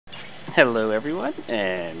Hello everyone,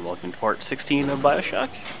 and welcome to part 16 of BioShock.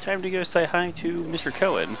 Time to go say hi to Mr.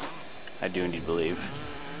 Cohen. I do indeed believe.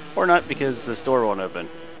 Or not, because this door won't open.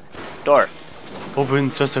 Door!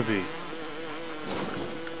 Open sesame!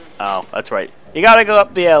 Oh, that's right. You gotta go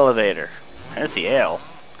up the elevator. Tennessee ale.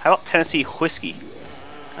 How about Tennessee whiskey?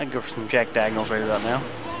 I can go for some Jack Daniels right about now.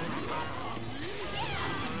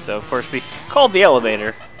 So, of course, we called the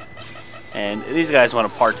elevator, and these guys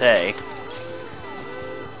want to partay.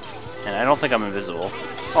 And I don't think I'm invisible.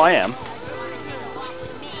 Oh, I am.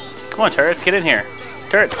 Come on, turrets, get in here.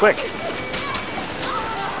 Turrets, quick.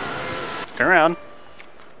 Turn around.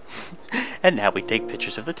 And now we take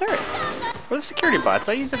pictures of the turrets. Or the security bots.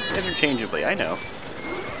 I use them interchangeably, I know.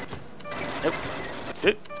 Nope.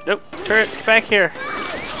 Nope. Nope. Turrets, get back here.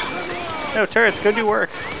 No, turrets, go do work.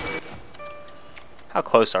 How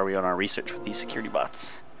close are we on our research with these security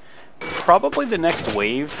bots? Probably the next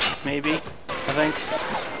wave, maybe, I think.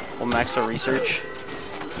 We'll max our research.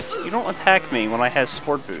 You don't attack me when I have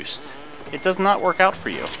Sport Boost. It does not work out for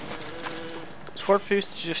you. Sport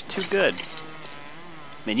Boost is just too good.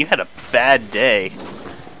 Man, you had a bad day.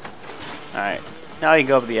 Alright, now you can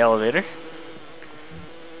go up the elevator.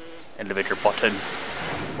 Elevator button.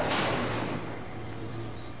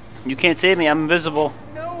 You can't see me, I'm invisible.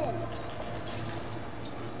 No.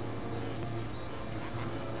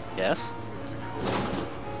 Yes?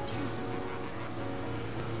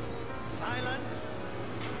 Silence.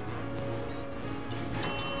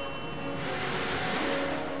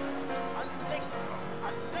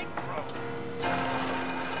 Allegro.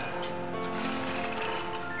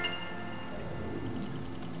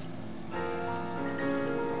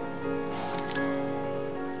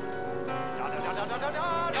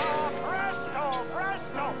 Presto,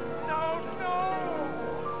 presto. No, no.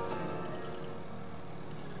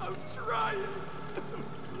 I'm trying.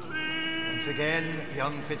 Please. Once again,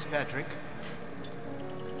 young Fitzpatrick.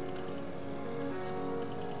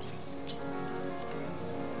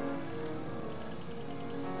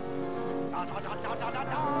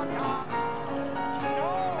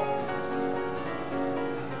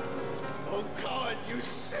 Oh God, you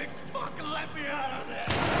sick fuck, let me out of there!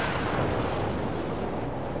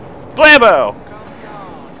 Blammo! Come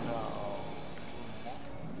down now.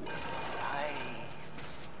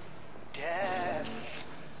 Life, death,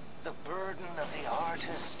 the burden of the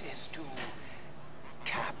artist is to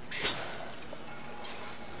capture.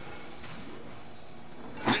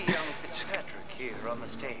 See young Fitzpatrick here on the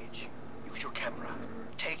stage. Use your camera.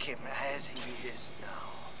 Take him as he is now,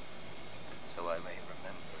 so I may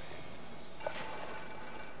remember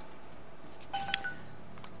him.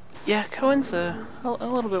 Yeah, Cohen's a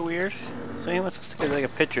little bit weird. So he wants us to get like a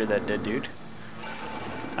picture of that dead dude.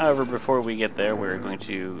 However, before we get there, we're going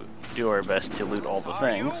to do our best to loot all the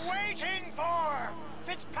things. What are you waiting for?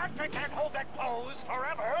 Fitzpatrick can't hold that pose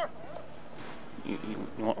forever. You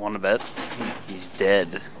want to bet? He's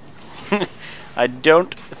dead. I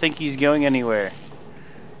don't think he's going anywhere.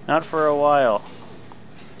 Not for a while.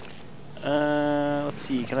 Let's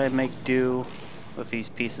see, can I make do with these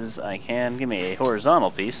pieces? I can. Give me a horizontal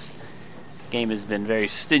piece. Game has been very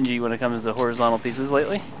stingy when it comes to horizontal pieces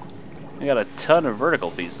lately. We got a ton of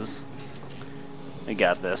vertical pieces. We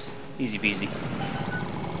got this. Easy peasy.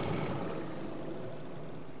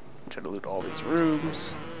 Try to loot all these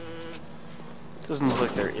rooms. Doesn't look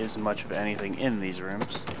like there is much of anything in these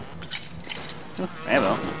rooms.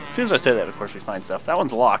 Ammo. As soon as I say that, of course, we find stuff. That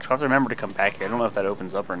one's locked. I'll have to remember to come back here. I don't know if that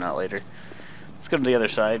opens up or not later. Let's go to the other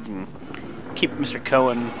side and keep Mr.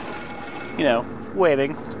 Cohen, you know,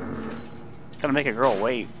 waiting. Gotta make a girl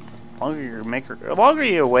wait. The longer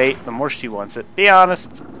you wait, the more she wants it. Be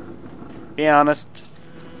honest. Be honest.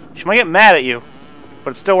 She might get mad at you,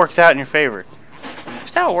 but it still works out in your favor.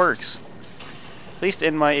 Just how it works. At least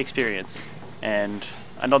in my experience. And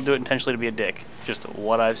I don't do it intentionally to be a dick. Just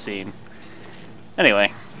what I've seen.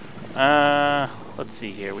 Anyway, let's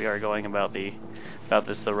see here. We are going about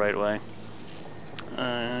this the right way.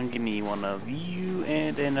 Give me one of you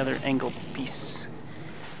and another angle piece.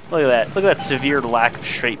 Look at that. Look at that severe lack of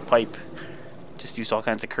straight pipe. Just use all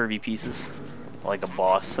kinds of curvy pieces. Like a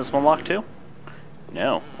boss. This one locked too?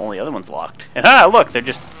 No, only the other one's locked. And look, there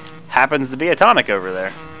just happens to be a tonic over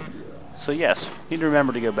there. So yes, need to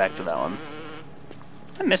remember to go back to that one.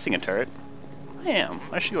 I'm missing a turret. I am.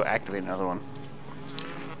 I should go activate another one.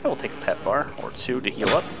 I will take a pet bar or two to heal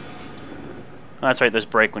up. Oh, that's right, there's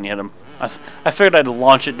break when you hit him. I figured I'd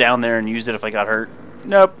launch it down there and use it if I got hurt.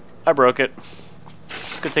 Nope, I broke it.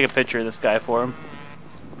 Let's go take a picture of this guy for him.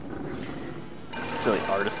 Silly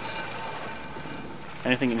artists.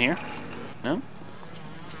 Anything in here? No?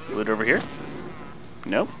 Loot over here?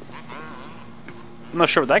 Nope. I'm not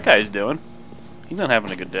sure what that guy's doing. He's not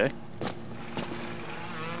having a good day.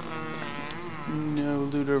 No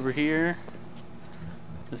loot over here.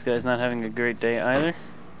 This guy's not having a great day either.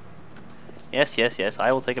 Yes, yes, yes,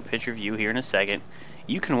 I will take a picture of you here in a second.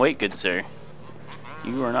 You can wait, good sir.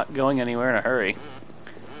 You are not going anywhere in a hurry.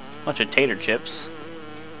 Bunch of tater chips.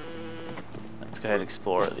 Let's go ahead and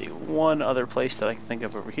explore the one other place that I can think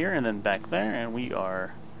of over here, and then back there, and we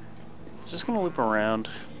are just gonna loop around.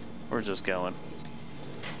 Where's this going?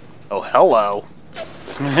 Oh, hello!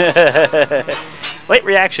 Late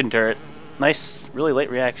reaction turret. Nice, really late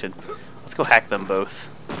reaction. Let's go hack them both.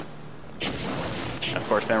 And of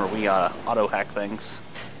course, remember, we auto hack things.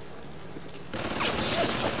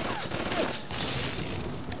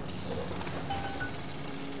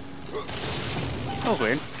 Oh,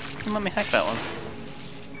 weird. Didn't let me hack that one.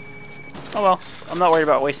 Oh well, I'm not worried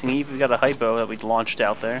about wasting Eve. We've got a hypo that we launched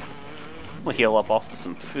out there. We'll heal up off of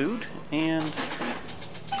some food, and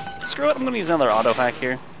screw it, I'm going to use another auto hack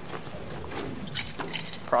here.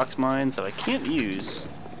 Prox mines that I can't use,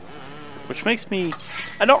 which makes me...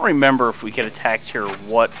 I don't remember if we get attacked here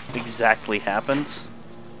what exactly happens.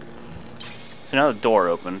 So now the door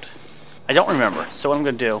opened. I don't remember, so what I'm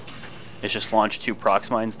going to do is just launch 2 prox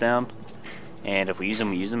mines down, and if we use them,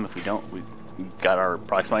 we use them. If we don't, we got our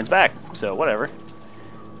prox mines back, so whatever.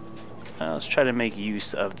 Let's try to make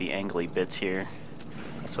use of the angly bits here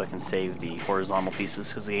so I can save the horizontal pieces,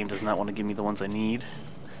 because the game does not want to give me the ones I need,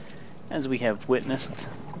 as we have witnessed.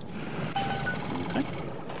 Okay.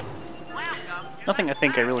 Nothing I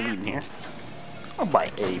think I really need in here. I'll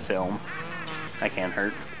buy a film. That can't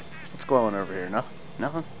hurt. What's glowing over here?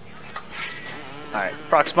 Nothing? Alright,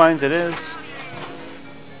 prox mines it is.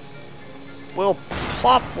 We'll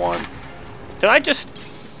plop one. Did I just...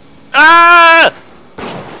 Ah!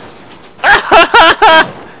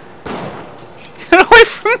 Get away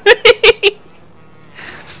from me!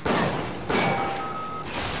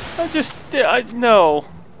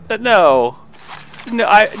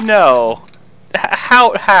 No.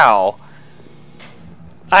 How?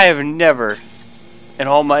 I have never, in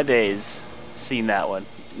all my days, seen that one.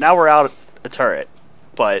 Now we're out a turret,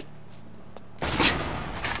 but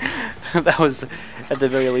that was, at the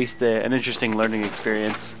very least, an interesting learning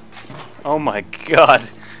experience. Oh my god.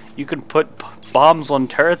 You can put bombs on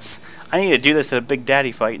turrets? I need to do this at a Big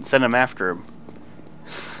Daddy fight and send him after him.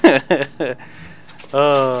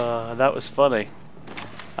 That was funny.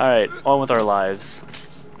 Alright, on with our lives.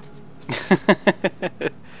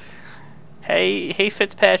 Hey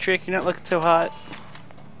Fitzpatrick, you're not looking so hot.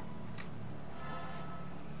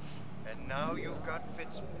 And now you've got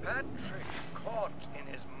Fitzpatrick caught in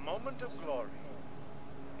his moment of glory.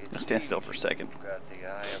 Now stand still for a second. You've got the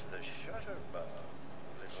eye of the shutterbug,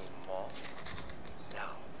 little moth.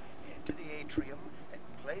 Now, into the atrium and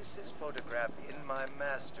place his photograph in my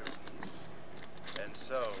masterpiece. And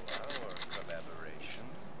so, our collaboration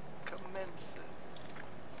commences.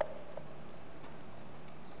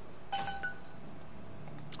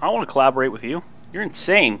 I don't want to collaborate with you. You're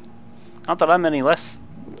insane. Not that I'm any less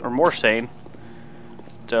or more sane.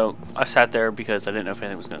 So I sat there because I didn't know if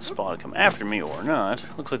anything was going to spawn and come after me or not.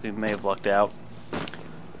 Looks like we may have lucked out.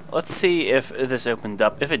 Let's see if this opened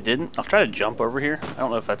up. If it didn't, I'll try to jump over here. I don't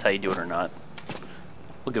know if that's how you do it or not.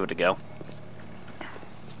 We'll give it a go.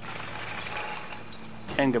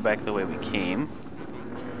 Can go back the way we came.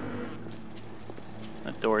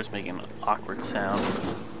 That door is making an awkward sound.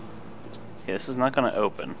 Okay, this is not going to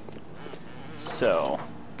open. So,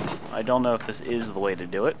 I don't know if this is the way to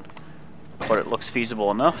do it, but it looks feasible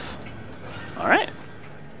enough. Alright.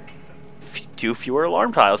 2 fewer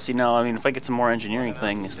alarm tiles. See, now, I mean, if I get some more engineering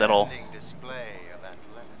things, that'll...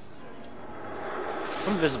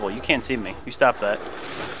 I'm invisible. You can't see me. You stop that.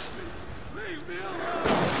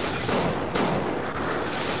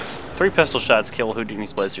 3 pistol shots kill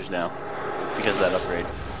Houdini's Blazers now because of that upgrade.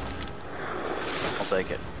 I'll take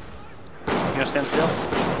it. You gonna stand still?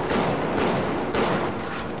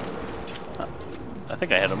 I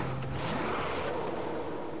think I hit him.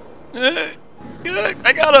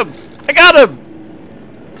 I got him! I got him!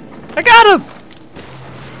 I got him!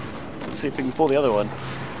 Let's see if we can pull the other one.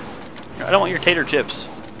 I don't want your tater chips.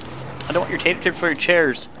 I don't want your tater chips for your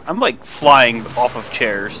chairs. I'm like flying off of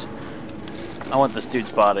chairs. I want this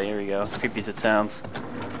dude's body. Here we go. As creepy as it sounds.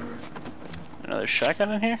 Another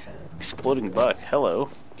shotgun in here? Exploding buck. Hello.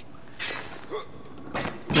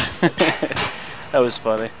 That was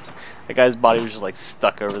funny. That guy's body was just like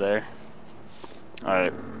stuck over there.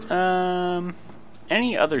 Alright.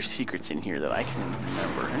 Any other secrets in here that I can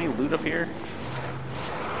remember? Any loot up here?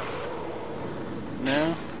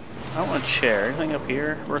 No? I don't want a chair. Anything up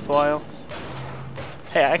here worthwhile?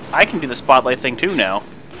 Hey, I can do the spotlight thing too now.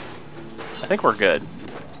 I think we're good.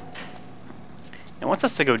 It wants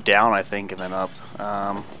us to go down, I think, and then up.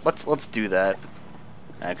 Let's do that,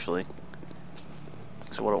 actually.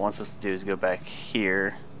 So what it wants us to do is go back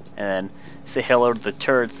here and then say hello to the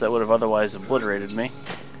turrets that would have otherwise obliterated me.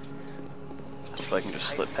 If I can just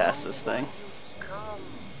slip past this thing. Come,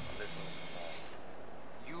 little one.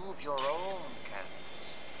 You've your own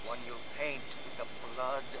canvas, one you'll paint with the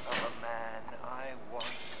blood of a man I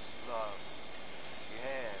once loved.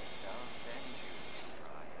 Yes, I'll send you,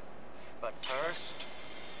 Brian. But first,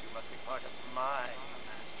 you must be part of my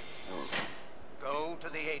masterpiece. Go to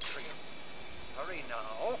the atrium. Hurry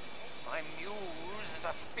now. My muse is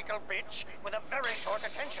a fickle bitch with a very short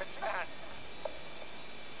attention span.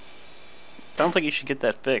 Sounds like you should get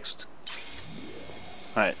that fixed.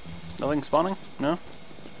 Alright. Nothing spawning? No?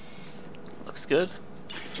 Looks good.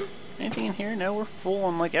 Anything in here? No, we're full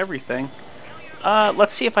on like everything.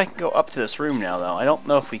 Let's see if I can go up to this room now though. I don't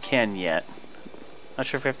know if we can yet. Not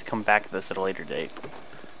sure if we have to come back to this at a later date.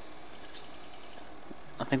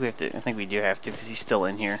 I think we do have to because he's still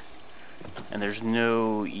in here. And there's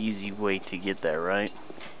no easy way to get there, right?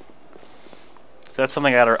 So that's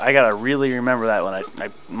something I gotta really remember that one.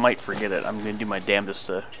 I might forget it. I'm gonna do my damnedest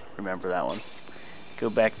to remember that one.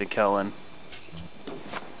 Go back to Cohen.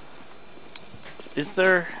 Is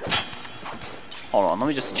there... Hold on, let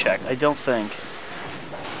me just check. I don't think...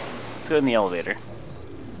 Let's go in the elevator.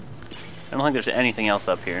 I don't think there's anything else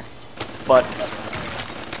up here. But...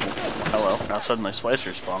 Hello, now suddenly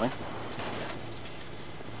Slicer's spawning.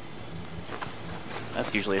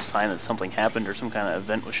 That's usually a sign that something happened or some kind of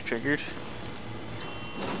event was triggered.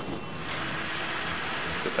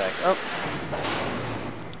 Let's go back up.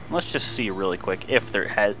 Let's just see really quick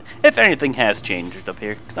if anything has changed up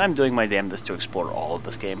here, because I'm doing my damnedest to explore all of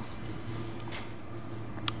this game.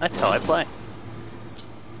 That's how I play.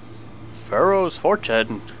 Pharaoh's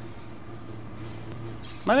Fortune.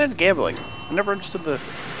 Not into gambling. I never understood the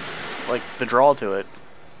draw to it.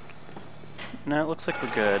 No, it looks like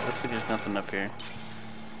we're good. Looks like there's nothing up here.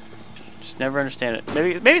 Just never understand it.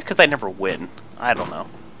 Maybe it's because I never win. I don't know.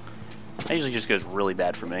 That usually just goes really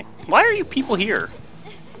bad for me. Why are you people here?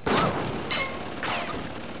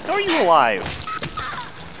 How are you alive?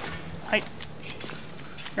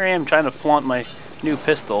 Here I am trying to flaunt my new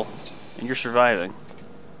pistol, and you're surviving.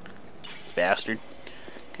 Bastard.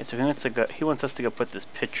 Okay, so he wants us to go put this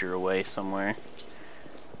picture away somewhere.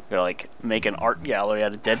 We're gonna like make an art gallery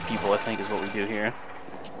out of dead people, I think is what we do here.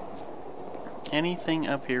 Anything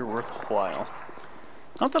up here worthwhile?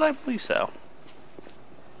 Not that I believe so.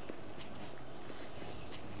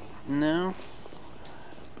 No.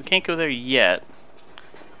 We can't go there yet.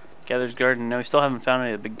 Gather's Garden, no, we still haven't found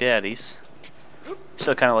any of the Big Daddies.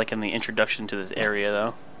 Still kind of like in the introduction to this area,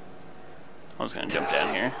 though. I'm just gonna jump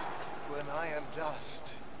down here. When I am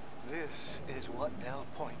dust, this is what they'll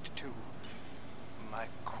point to. My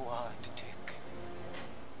quad tick.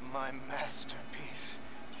 My masterpiece.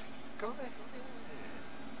 Go ahead.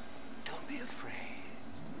 Don't be afraid.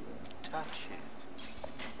 Touch it.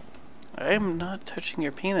 I'm not touching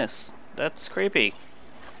your penis. That's creepy.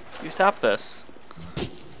 You stop this.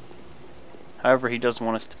 However, he does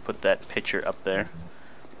want us to put that picture up there.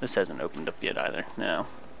 This hasn't opened up yet either. No.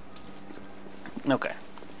 Okay.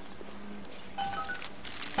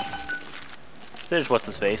 There's what's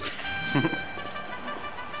his face. And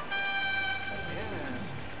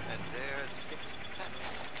there's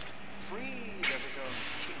Fitzpatrick, freed of his own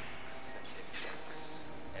kinks and defects.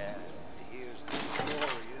 And here's the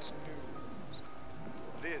glorious news.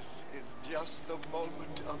 This is just the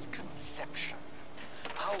moment of conception.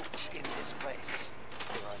 Out in this place,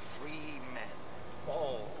 there are 3 men,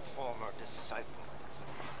 all former disciples of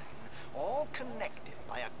mine, all connected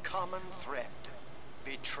by a common thread,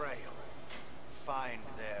 betrayal. Find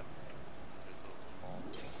them,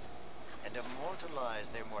 and immortalize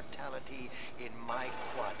their mortality in my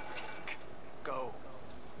quad tick. Go.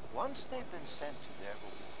 Once they've been sent to their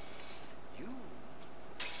reward, you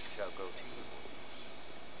shall go to yours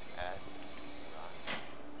and run.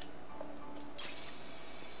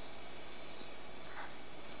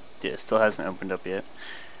 Yeah, it still hasn't opened up yet.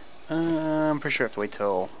 I'm pretty sure I have to wait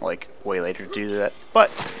till, like, way later to do that.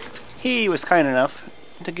 But he was kind enough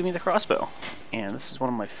to give me the crossbow. And this is one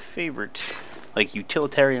of my favorite, like,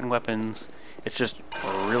 utilitarian weapons. It's just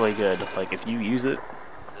really good. Like, if you use it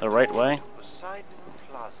the right way. Poseidon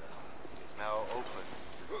Plaza is now open.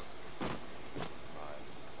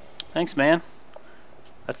 Thanks, man.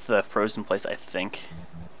 That's the frozen place, I think.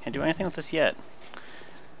 Can't do anything with this yet.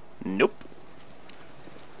 Nope.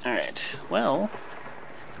 Alright, well,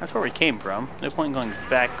 That's where we came from. No point in going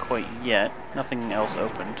back quite yet. Nothing else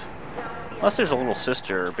opened. Unless there's a little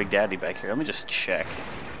sister or Big Daddy back here. Let me just check.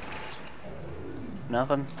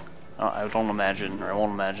 Nothing? Oh, I don't imagine, or I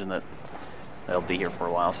won't imagine that they'll be here for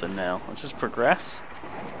a while, so no. Let's just progress.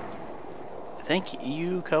 Thank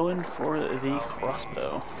you, Cohen, for the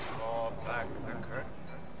crossbow. Draw back the curtain.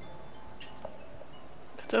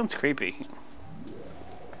 That sounds creepy.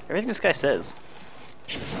 Everything this guy says.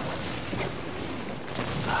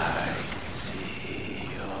 I can see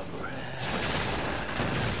your breath.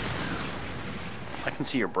 I can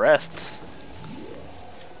see your breasts.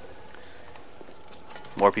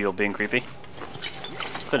 More people being creepy.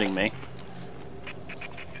 Including me. You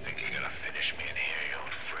think you're gonna finish me in here, you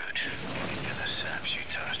old fruit? And the saps you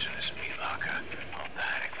tossed in this meat locker, all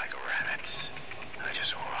panicked like rabbits. I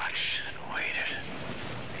just watched and waited.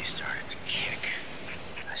 They started to kick.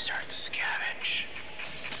 I started to scavenge.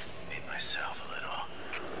 Made myself a little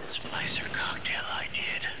splicer cocktail I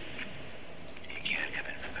did. You can't come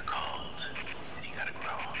in from the cold. And you gotta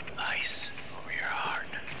grow ice over your heart.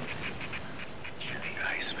 And the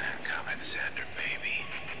Iceman cometh, Sander, baby.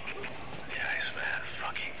 The Iceman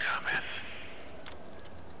fucking cometh.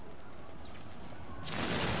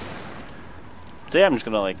 So yeah, I'm just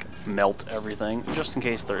gonna like melt everything, just in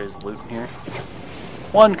case there is loot in here.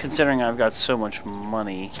 One, considering I've got so much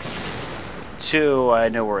money. Two, I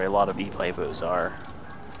know where a lot of E-Pipos are. Are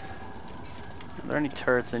there any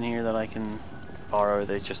turrets in here that I can borrow?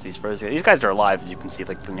 They just these frozen. These guys are alive, as you can see.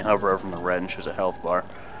 Like when you hover over from the red, and shows a health bar.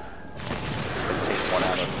 Take one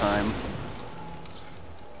out at a time.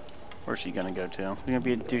 Where's she gonna go to? You gonna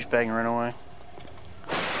be a douchebag and run away?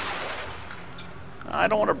 I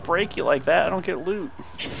don't want to break you like that. I don't get loot.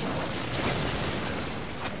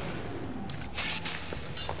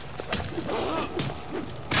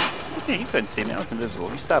 Hey, you couldn't see me. I was invisible.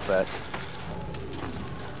 You stop that.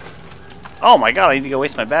 Oh my god, I need to go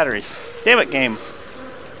waste my batteries. Damn it, game.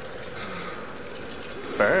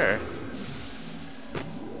 Brr.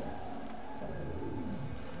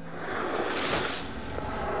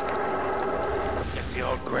 Guess the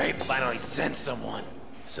old grape finally sent someone.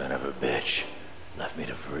 Son of a bitch. Left me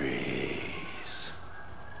to freeze.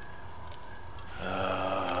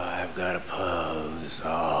 Oh, I've got a pose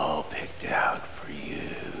all picked out for you.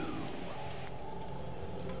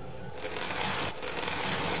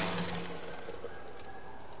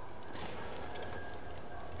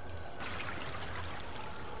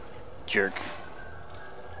 Jerk.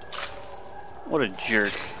 What a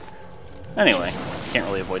jerk. Anyway, can't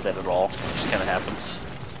really avoid that at all. It just kind of happens.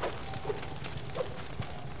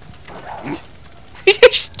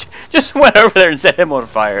 Just went over there and set him on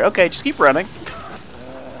fire. Okay, just keep running.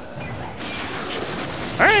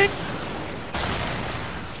 Alright.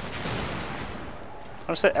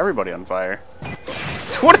 I'll set everybody on fire.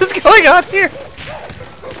 What is going on here?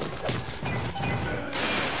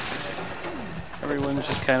 Everyone's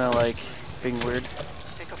just kind of like being weird.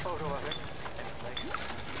 Take a photo of it.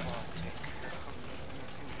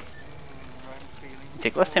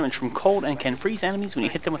 Take less damage from cold and can freeze enemies when you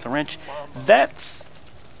hit them with a wrench. That's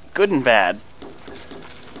good and bad.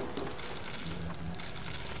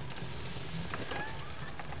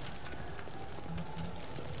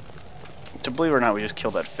 To believe it or not, we just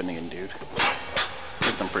killed that Finnegan dude. At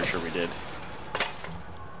least I'm pretty sure we did.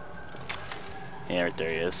 Yeah, right there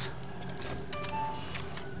he is.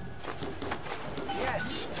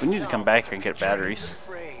 Yes. So we need to come back here and get batteries.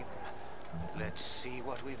 Let's see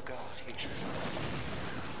what we've got here.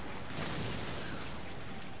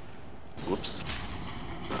 Whoops.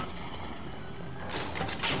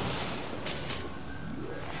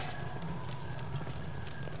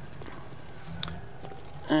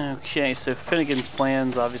 Okay, so Finnegan's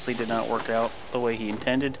plans obviously did not work out the way he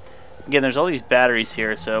intended. Again, there's all these batteries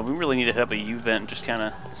here, so we really need to hit up a U-vent and just kind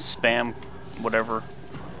of spam whatever.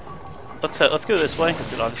 Let's go this way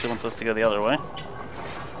because it obviously wants us to go the other way.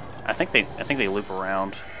 I think they loop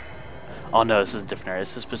around. Oh no, this is a different area.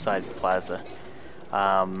 This is beside Plaza. Do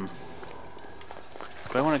I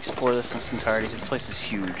want to explore this in its entirety? This place is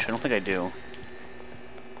huge. I don't think I do.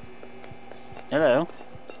 Hello.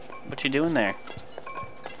 What you doing there?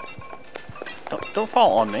 Don't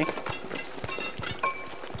fall on me.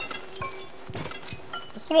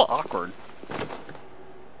 It's a little awkward.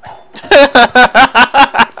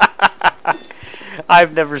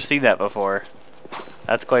 I've never seen that before.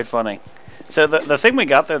 That's quite funny. So the thing we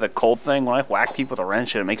got there, the cold thing, when I whack people with a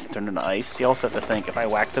wrench and it makes them turn into ice, you also have to think, if I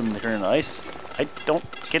whack them and they turn into ice, I don't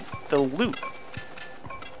get the loot.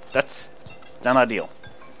 That's not ideal.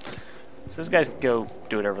 So these guys can go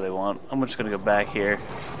do whatever they want. I'm just going to go back here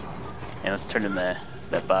and let's turn in that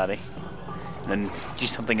body. then do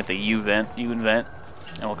something at the U vent, and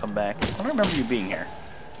we'll come back. I don't remember you being here.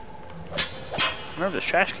 I remember the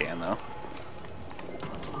trash can, though.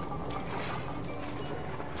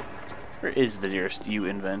 Where is the nearest U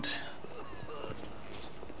invent?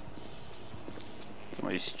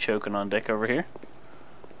 Somebody's choking on dick over here.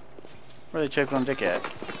 Where are they choking on dick at?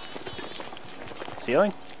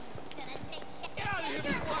 Ceiling?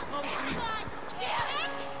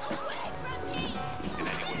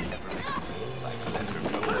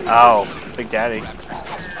 Oh, Big Daddy.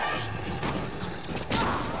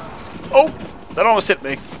 Oh! That almost hit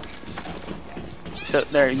me. So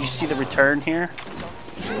there, you see the return here?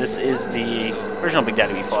 This is the original Big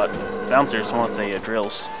Daddy we fought. Bouncers, one with the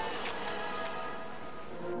drills.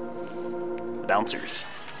 Bouncers.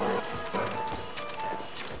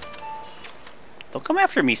 Don't come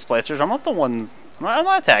after me, splicers. I'm not the ones. I'm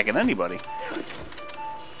not attacking anybody.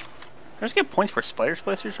 I just get points for spider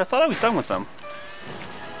splicers? I thought I was done with them.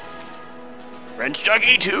 Wrench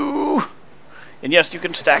Juggy 2! And yes, you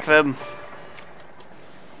can stack them.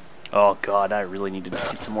 Oh god, I really need to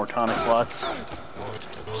get some more tonic slots.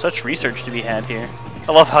 Such research to be had here.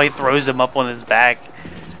 I love how he throws him up on his back.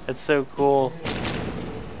 That's so cool.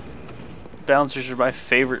 Bouncers are my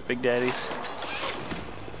favorite Big Daddies.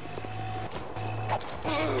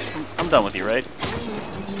 I'm done with you, right?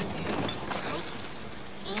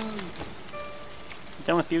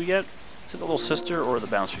 Done with you yet? Is it the little sister or the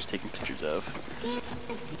bouncers taking pictures of?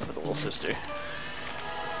 Or the little sister.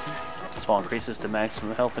 Small increases to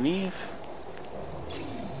maximum health and Eve.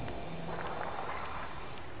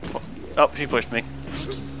 Oh, she pushed me.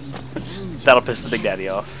 That'll piss the Big Daddy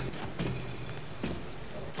off.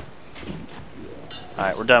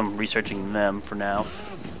 Alright, we're done researching them for now.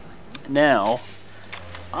 Now,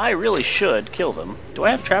 I really should kill them. Do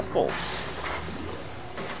I have trap bolts?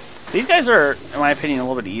 These guys are, in my opinion, a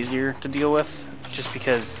little bit easier to deal with, just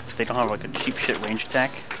because they don't have like a cheap shit range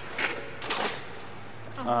attack.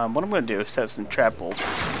 What I'm going to do is set up some trap bolts.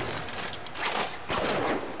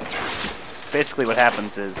 So basically what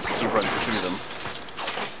happens is he runs through them.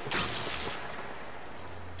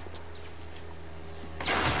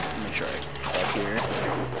 Make sure I back here.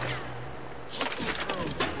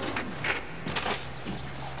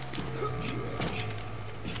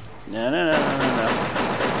 No.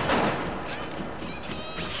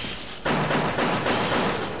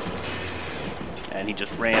 And he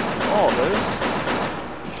just ran through all of those.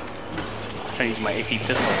 I'm trying to use my AP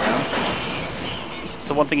pistol rounds.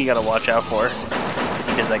 So one thing you gotta watch out for is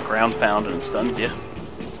he does that ground pound and it stuns you.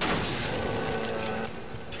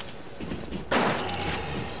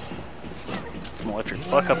 Some electric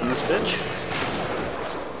buck up in this bitch.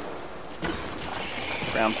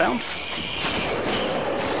 Ground pound.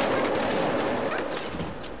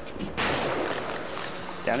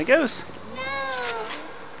 Down he goes.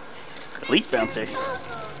 Elite bouncer.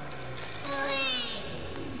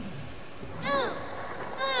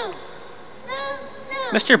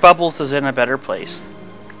 Mr. Bubbles is in a better place.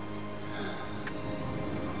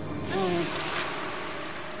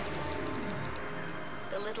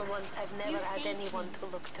 The little ones have never had anyone to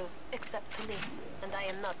look to, except to me, and I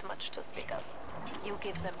am not much to speak of. You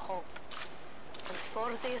give them hope. And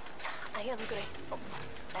for this, I am grateful.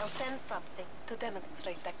 I'll send something to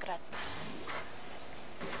demonstrate that gratitude.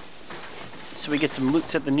 So we get some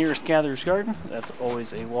loot at the nearest Gatherer's Garden. That's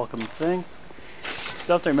always a welcome thing.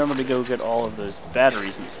 Still have to remember to go get all of those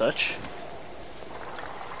batteries and such.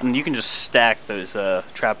 And you can just stack those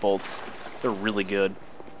trap bolts. They're really good.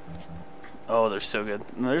 Oh, they're so good.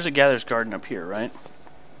 And there's a Gatherer's Garden up here, right?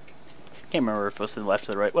 Can't remember if it was to the left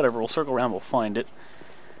or the right. Whatever, we'll circle around, we'll find it.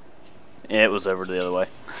 Yeah, it was over the other way.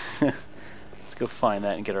 Let's go find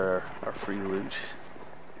that and get our free loot.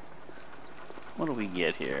 What do we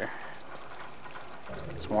get here?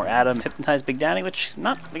 Some more Adam, Hypnotize Big Daddy, which,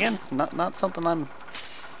 not something I'm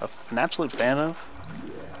an absolute fan of.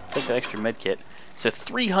 Take that extra med kit. So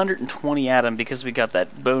 320 Adam because we got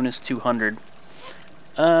that bonus 200.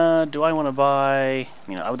 Do I want to buy,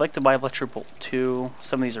 I would like to buy Electrobolt 2.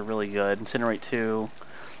 Some of these are really good. Incinerate 2.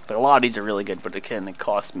 But a lot of these are really good, but again, it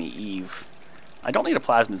costs me Eve. I don't need a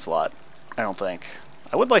plasmid slot, I don't think.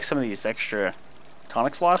 I would like some of these extra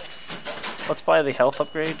tonic slots. Let's buy the health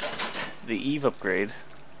upgrade. The Eve upgrade.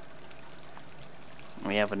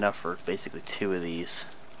 We have enough for basically 2 of these.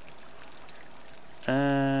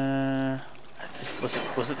 Was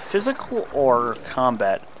it physical or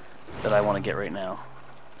combat that I want to get right now?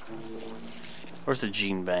 Where's the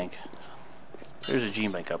gene bank? There's a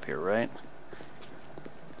gene bank up here, right?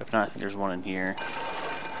 If not, I think there's one in here.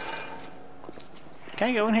 Can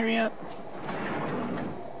I go in here yet?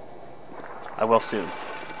 I will soon.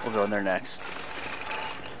 we'll go in there next.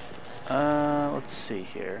 Let's see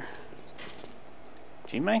here.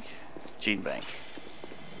 Gene bank? Gene bank.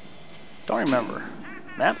 Don't remember.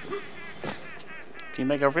 Map? Gene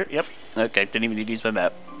bank over here? Yep. Okay, didn't even need to use my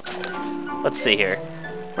map. Let's see here.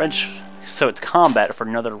 Wrench. So it's combat for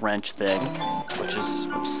another wrench thing, which is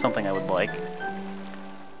something I would like.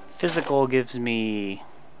 Physical gives me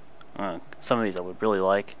some of these I would really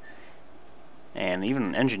like. And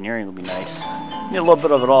even engineering would be nice. Need a little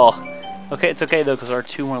bit of it all. Okay, it's okay though, because there are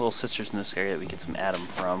two more little sisters in this area that we get some Adam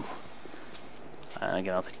from.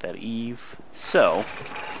 Again, I'll take that Eve. So,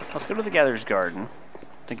 let's go to the Gatherer's Garden.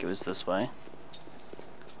 I think it was this way.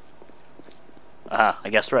 Aha, I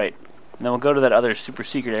guessed right. And then we'll go to that other super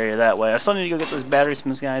secret area that way. I still need to go get those batteries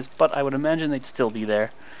from these guys, but I would imagine they'd still be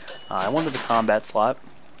there. I wanted the combat slot.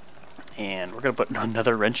 And we're going to put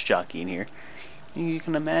another wrench jockey in here. You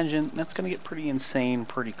can imagine that's going to get pretty insane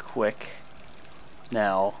pretty quick.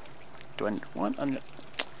 Now, do I want?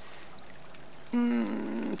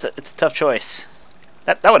 It's a tough choice.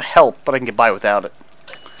 That would help, but I can get by without it.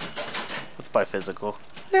 Let's buy physical.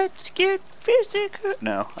 Let's get physical.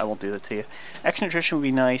 No, I won't do that to you. Action nutrition would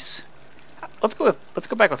be nice. Let's go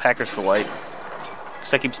back with Hacker's Delight,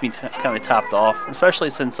 because that keeps me kind of topped off, especially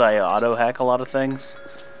since I auto hack a lot of things.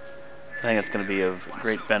 I think it's going to be of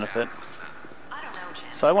great benefit.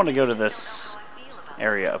 So I want to go to this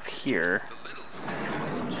area up here.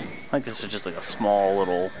 I think this is just like a small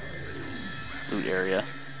little loot area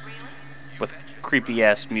with creepy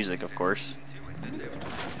ass music, of course.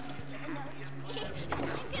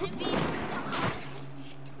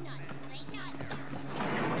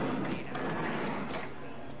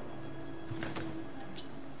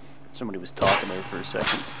 Somebody was talking there for a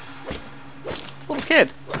second. It's a little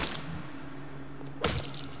kid.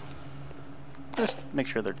 Just make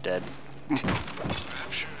sure they're dead.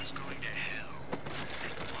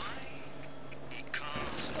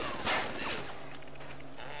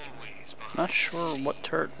 Not sure what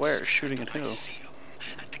turret where is shooting at who.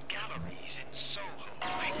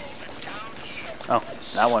 Oh,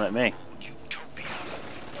 that one at me.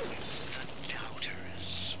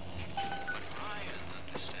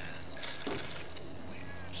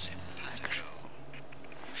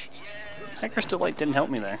 Hacker's Delight didn't help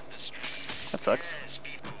me there. That sucks.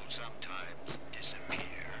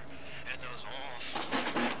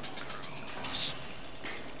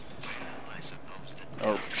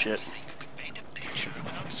 Oh, shit.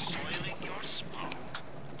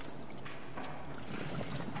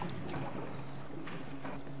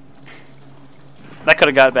 That could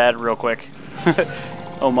have got bad real quick.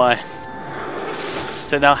 Oh my.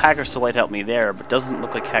 So now Hacker's Delight helped me there, but doesn't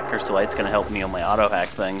look like Hacker's Delight's going to help me on my auto hack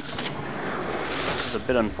things. Which is a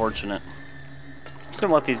bit unfortunate. I'm just going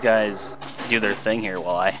to let these guys do their thing here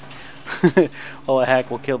while I hack.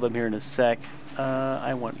 We'll kill them here in a sec.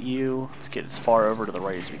 I want you. Let's get as far over to the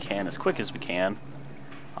right as we can, as quick as we can.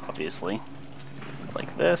 Obviously.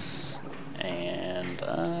 Like this. And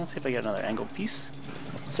let's see if I get another angled piece.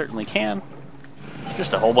 Certainly can.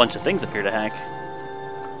 Just a whole bunch of things up here to hack.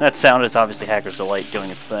 That sound is obviously Hacker's Delight doing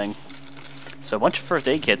its thing. So a bunch of first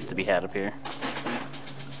aid kits to be had up here.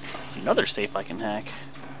 Another safe I can hack.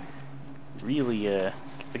 Really, the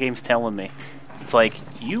game's telling me. It's like,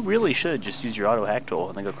 you really should just use your auto hack tool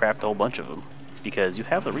and then go craft a whole bunch of them. Because you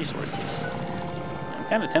have the resources. I'm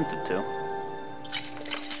kind of tempted to.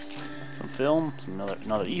 Some film,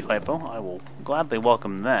 another E-hypo. I will gladly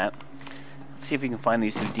welcome that. Let's see if we can find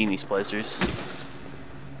these Houdini splicers.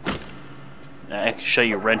 I can show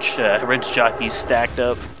you wrench jockeys stacked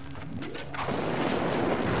up.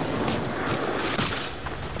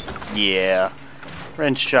 Yeah,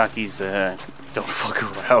 wrench jockeys don't fuck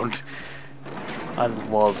around. I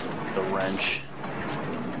love the wrench.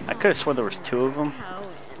 I could have sworn there was two of them.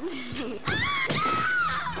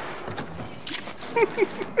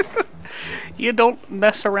 You don't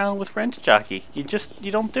mess around with wrench jockey. You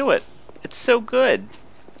don't do it. It's so good.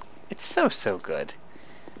 It's so good.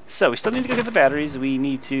 So we still need to go get the batteries, we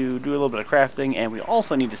need to do a little bit of crafting, and we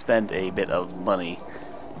also need to spend a bit of money.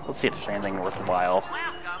 Let's see if there's anything worthwhile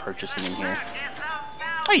purchasing in here.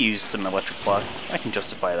 I used some electric block. I can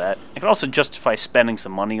justify that. I can also justify spending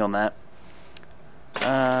some money on that.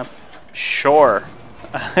 Sure.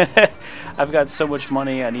 I've got so much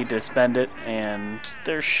money, I need to spend it, and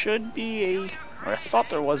there should be or I thought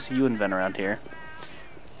there was a UN vent around here.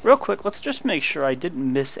 Real quick, let's just make sure I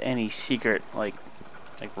didn't miss any secret, like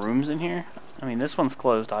rooms in here. I mean, this one's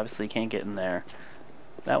closed, obviously can't get in there.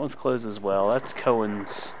 That one's closed as well. That's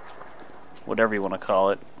Cohen's, whatever you want to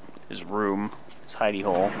call it, his room, his hidey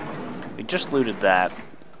hole. We just looted that.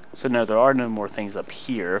 So no, there are no more things up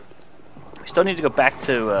here. We still need to go back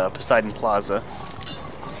to Poseidon Plaza.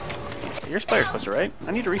 You're a spider splicer, right?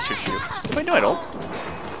 I need to research you. Wait, no I don't.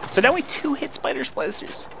 So now we 2-hit spider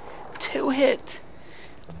splicers. 2-hit!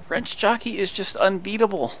 French Jockey is just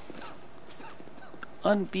unbeatable.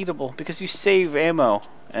 Unbeatable, because you save ammo,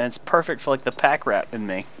 and it's perfect for like the pack rat in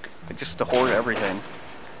me. Like just to hoard everything.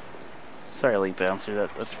 Sorry, Link Bouncer,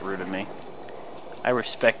 that's rude of me. I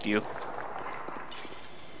respect you.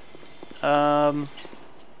 Can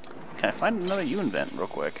I find another U-invent real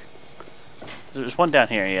quick? There's one down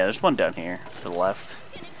here, yeah, there's one down here to the left.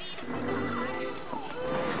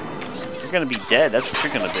 You're gonna be dead, that's what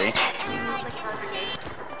you're gonna be.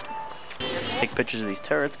 Take pictures of these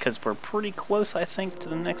turrets, because we're pretty close, I think, to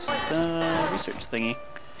the next research thingy.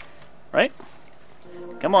 Right?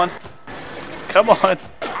 Come on. Come on!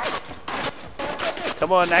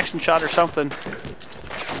 Come on, action shot or something.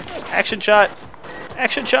 Action shot!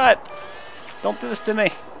 Action shot! Don't do this to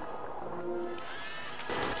me.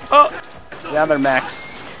 Oh! Yeah, they're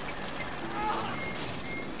max.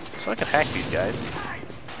 So I could hack these guys.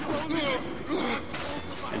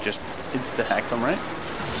 And just insta-hack them, right?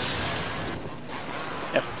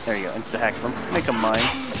 Yep, there you go, insta-hack them. Make them mine.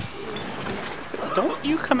 Don't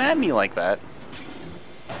you come at me like that.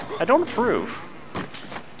 I don't approve.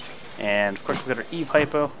 And of course we got our Eve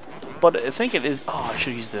hypo. But I think it is... Oh, I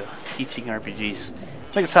should use the heat-seeking RPGs.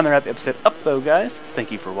 I think it's time to wrap the episode up though, guys.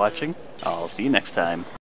 Thank you for watching. I'll see you next time.